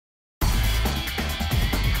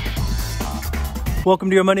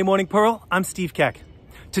Welcome to your Monday Morning Pearl. I'm Steve Keck.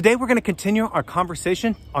 Today we're going to continue our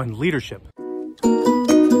conversation on leadership.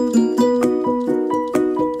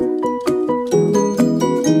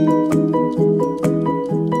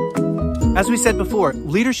 As we said before,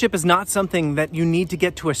 leadership is not something that you need to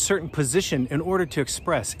get to a certain position in order to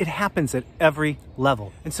express. It happens at every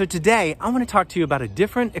level. And so today I want to talk to you about a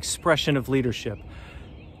different expression of leadership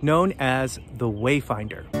known as the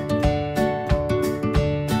Wayfinder.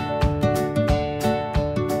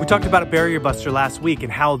 We talked about a barrier buster last week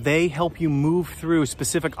and how they help you move through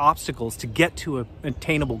specific obstacles to get to an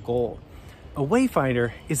attainable goal. A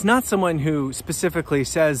Wayfinder is not someone who specifically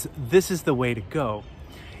says, this is the way to go.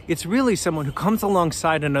 It's really someone who comes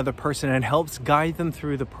alongside another person and helps guide them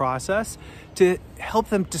through the process to help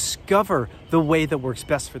them discover the way that works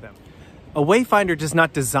best for them. A Wayfinder does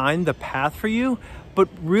not design the path for you, but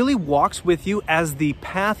really walks with you as the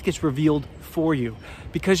path gets revealed for you,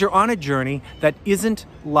 because you're on a journey that isn't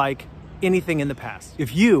like anything in the past.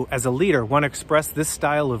 If you, as a leader, want to express this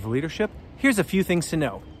style of leadership, here's a few things to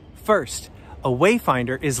know. First, a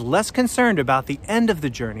Wayfinder is less concerned about the end of the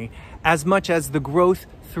journey as much as the growth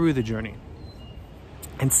through the journey.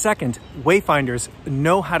 And second, Wayfinders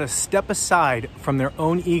know how to step aside from their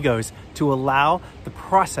own egos to allow the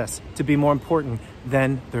process to be more important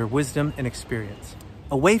than their wisdom and experience.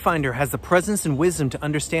 A Wayfinder has the presence and wisdom to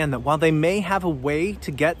understand that while they may have a way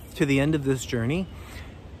to get to the end of this journey,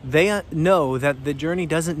 they know that the journey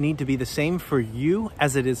doesn't need to be the same for you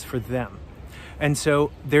as it is for them. And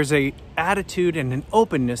so there's an attitude and an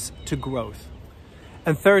openness to growth.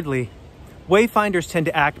 And thirdly, Wayfinders tend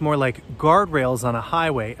to act more like guardrails on a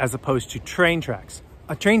highway as opposed to train tracks.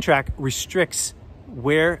 A train track restricts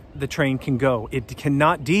where the train can go. It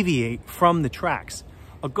cannot deviate from the tracks.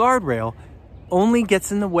 A guardrail only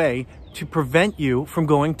gets in the way to prevent you from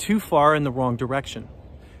going too far in the wrong direction.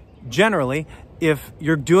 Generally, if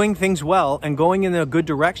you're doing things well and going in a good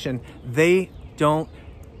direction, they don't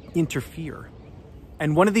interfere.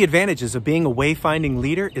 And one of the advantages of being a wayfinding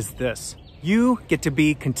leader is this. You get to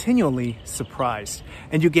be continually surprised,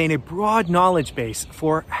 and you gain a broad knowledge base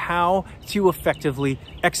for how to effectively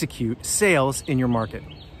execute sales in your market.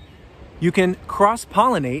 You can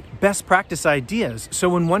cross-pollinate best practice ideas, so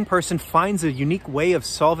when one person finds a unique way of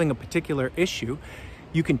solving a particular issue,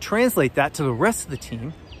 you can translate that to the rest of the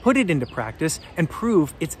team, put it into practice, and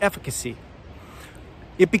prove its efficacy.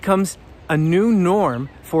 It becomes a new norm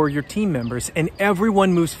for your team members, and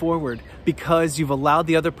everyone moves forward because you've allowed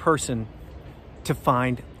the other person to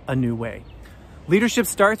find a new way. Leadership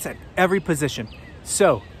starts at every position.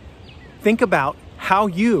 So think about how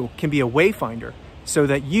you can be a wayfinder so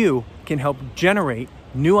that you can help generate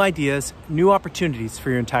new ideas, new opportunities for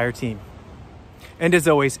your entire team. And as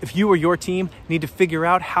always, if you or your team need to figure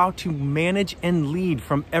out how to manage and lead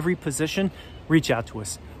from every position, reach out to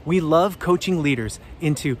us. We love coaching leaders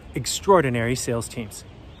into extraordinary sales teams.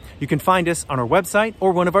 You can find us on our website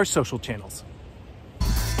or one of our social channels.